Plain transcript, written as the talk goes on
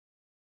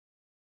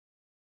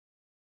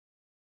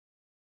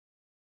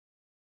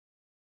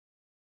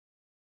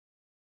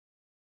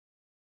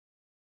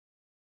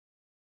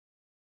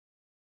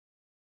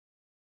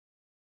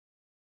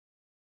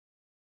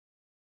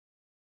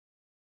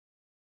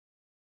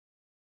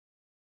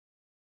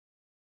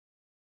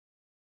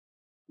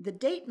The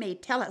date may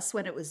tell us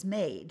when it was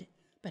made,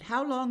 but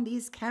how long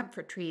these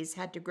camphor trees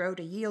had to grow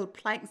to yield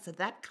planks of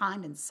that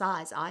kind and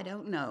size, I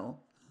don't know.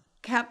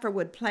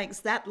 Camphor-wood planks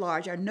that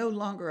large are no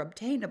longer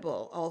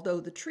obtainable, although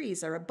the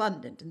trees are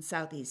abundant in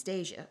Southeast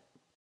Asia.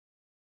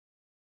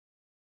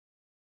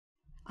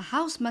 A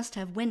house must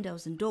have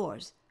windows and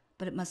doors,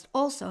 but it must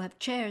also have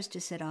chairs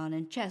to sit on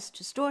and chests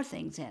to store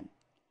things in.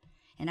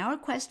 In our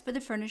quest for the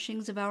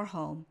furnishings of our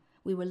home,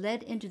 we were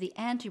led into the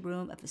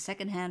anteroom of a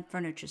second-hand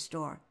furniture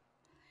store.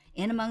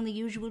 In among the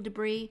usual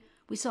debris,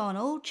 we saw an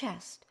old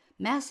chest,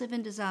 massive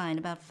in design,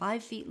 about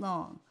 5 feet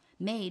long,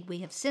 made, we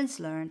have since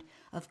learned,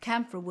 of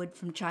camphor wood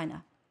from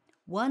China.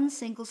 One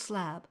single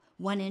slab,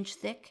 1 inch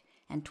thick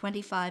and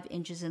 25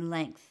 inches in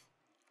length.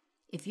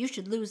 If you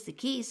should lose the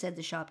key, said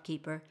the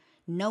shopkeeper,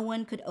 no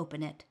one could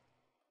open it.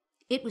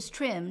 It was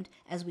trimmed,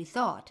 as we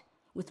thought,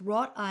 with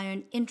wrought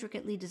iron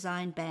intricately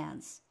designed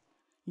bands.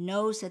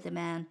 No, said the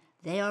man,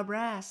 they are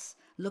brass.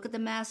 Look at the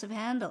massive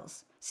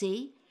handles.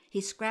 See, he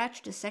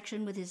scratched a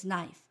section with his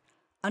knife.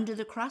 Under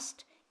the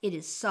crust, it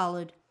is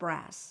solid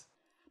brass.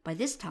 By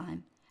this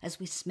time, as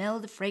we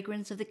smelled the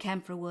fragrance of the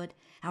camphor wood,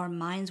 our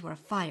minds were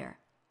afire.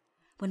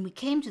 When we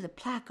came to the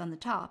plaque on the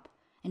top,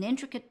 an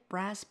intricate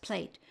brass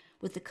plate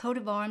with the coat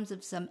of arms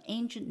of some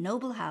ancient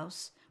noble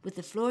house, with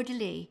the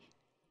fleur-de-lis,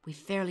 we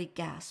fairly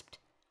gasped.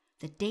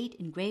 The date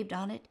engraved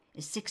on it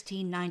is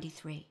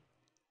 1693.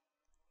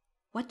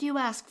 What do you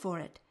ask for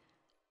it?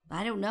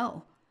 I don't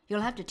know.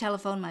 You'll have to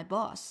telephone my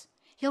boss.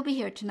 He'll be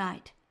here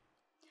tonight.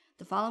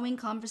 The following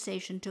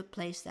conversation took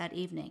place that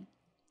evening.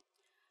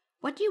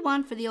 What do you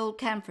want for the old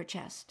camphor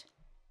chest?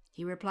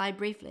 He replied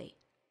briefly,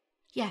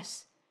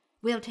 Yes,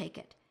 we'll take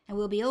it, and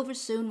we'll be over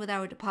soon with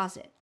our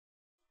deposit.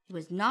 It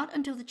was not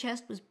until the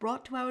chest was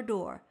brought to our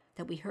door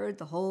that we heard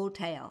the whole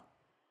tale.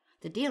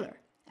 The dealer,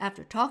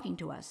 after talking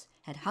to us,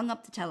 had hung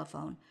up the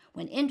telephone,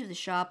 when into the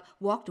shop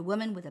walked a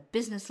woman with a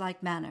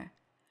businesslike manner.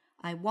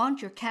 I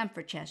want your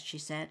camphor chest, she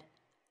said.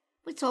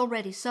 It's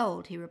already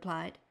sold, he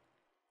replied.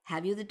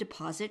 Have you the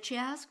deposit, she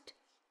asked.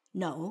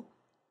 No,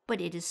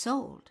 but it is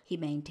sold, he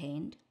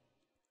maintained.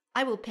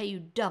 I will pay you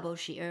double,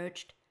 she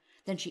urged.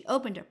 Then she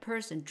opened her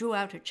purse and drew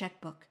out her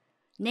checkbook.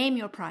 Name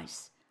your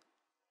price.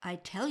 I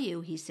tell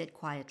you, he said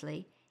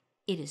quietly,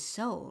 it is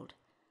sold.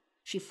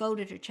 She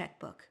folded her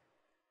checkbook.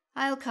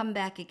 I'll come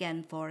back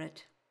again for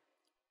it.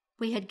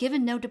 We had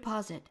given no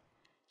deposit,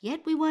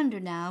 yet we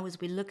wonder now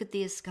as we look at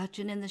the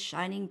escutcheon in the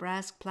shining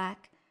brass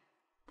plaque.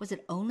 Was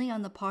it only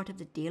on the part of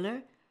the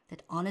dealer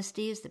that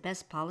honesty is the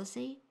best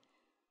policy?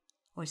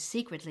 Or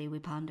secretly, we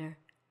ponder,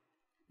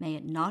 may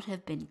it not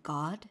have been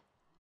God?